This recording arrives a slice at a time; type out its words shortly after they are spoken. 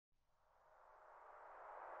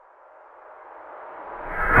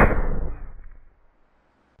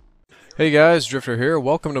Hey guys, Drifter here.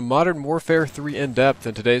 Welcome to Modern Warfare 3 In-Depth.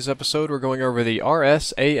 In today's episode, we're going over the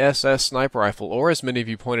RSASS sniper rifle, or as many of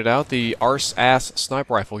you pointed out, the RSASS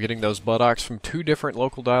sniper rifle, getting those buttocks from two different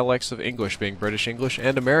local dialects of English, being British English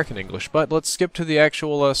and American English. But let's skip to the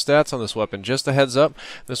actual stats on this weapon. Just a heads up,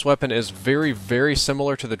 this weapon is very, very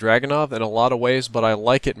similar to the Dragunov in a lot of ways, but I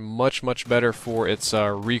like it much, much better for its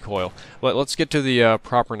recoil. But let's get to the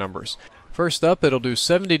proper numbers. First up, it'll do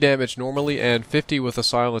 70 damage normally and 50 with a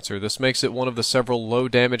silencer. This makes it one of the several low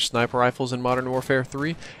damage sniper rifles in Modern Warfare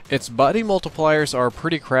 3. Its body multipliers are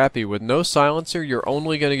pretty crappy. With no silencer, you're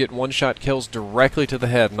only going to get one-shot kills directly to the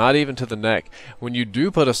head, not even to the neck. When you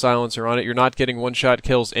do put a silencer on it, you're not getting one-shot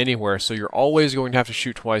kills anywhere, so you're always going to have to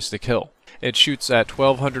shoot twice to kill. It shoots at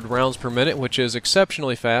 1,200 rounds per minute, which is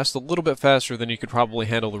exceptionally fast, a little bit faster than you could probably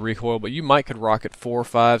handle the recoil, but you might could rock at 400,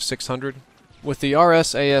 500, 600. With the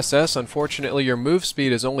RSASS, unfortunately, your move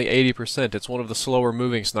speed is only 80%. It's one of the slower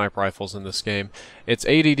moving sniper rifles in this game. Its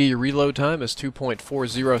ADD reload time is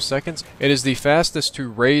 2.40 seconds. It is the fastest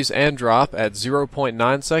to raise and drop at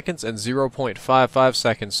 0.9 seconds and 0.55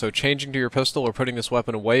 seconds, so changing to your pistol or putting this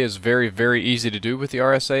weapon away is very, very easy to do with the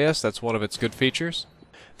RSASS. That's one of its good features.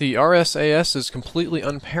 The RSASS is completely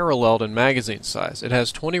unparalleled in magazine size. It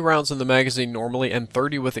has 20 rounds in the magazine normally and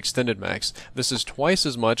 30 with extended mags. This is twice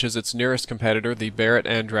as much as its nearest competitor, the Barrett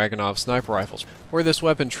and Dragunov sniper rifles. Where this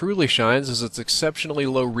weapon truly shines is its exceptionally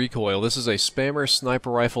low recoil. This is a spammer sniper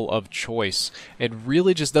rifle of choice. It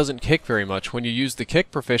really just doesn't kick very much. When you use the kick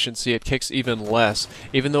proficiency, it kicks even less.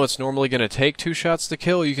 Even though it's normally going to take 2 shots to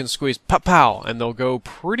kill, you can squeeze pow-pow, and they'll go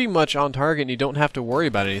pretty much on target, and you don't have to worry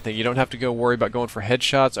about anything. You don't have to go worry about going for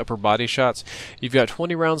headshots, upper body shots. You've got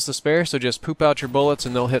 20 rounds to spare, so just poop out your bullets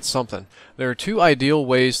and they'll hit something. There are 2 ideal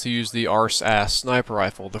ways to use the RSASS sniper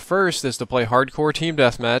rifle. The first is to play hardcore team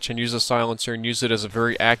deathmatch and use a silencer and use it as a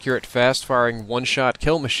very accurate, fast-firing, one-shot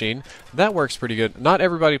kill machine. That works pretty good. Not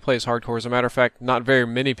everybody plays hardcore. As a matter of fact, not very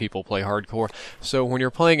many people play hardcore. So when you're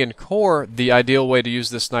playing in core, the ideal way to use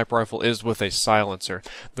this sniper rifle is with a silencer.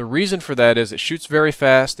 The reason for that is it shoots very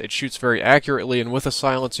fast, it shoots very accurately, and with a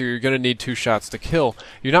silencer you're going to need 2 shots to kill.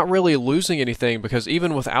 You're not really losing anything because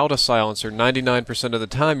even without a silencer, 99% of the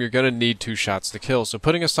time you're going to need 2 shots to kill. So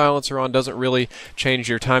putting a silencer on doesn't really change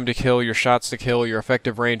your time to kill, your shots to kill, your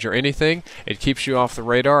effective range, or anything. It keeps you off the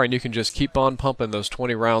radar and you can just keep on pumping those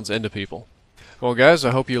 20 rounds into people. Well guys, I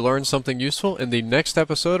hope you learned something useful. In the next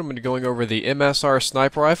episode, I'm going to be going over the MSR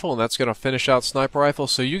sniper rifle, and that's going to finish out sniper rifle.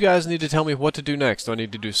 So you guys need to tell me what to do next. Do I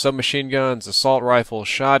need to do submachine guns, assault rifles,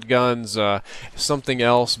 shotguns, something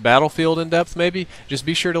else, battlefield in depth maybe? Just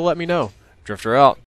be sure to let me know. Drifter out.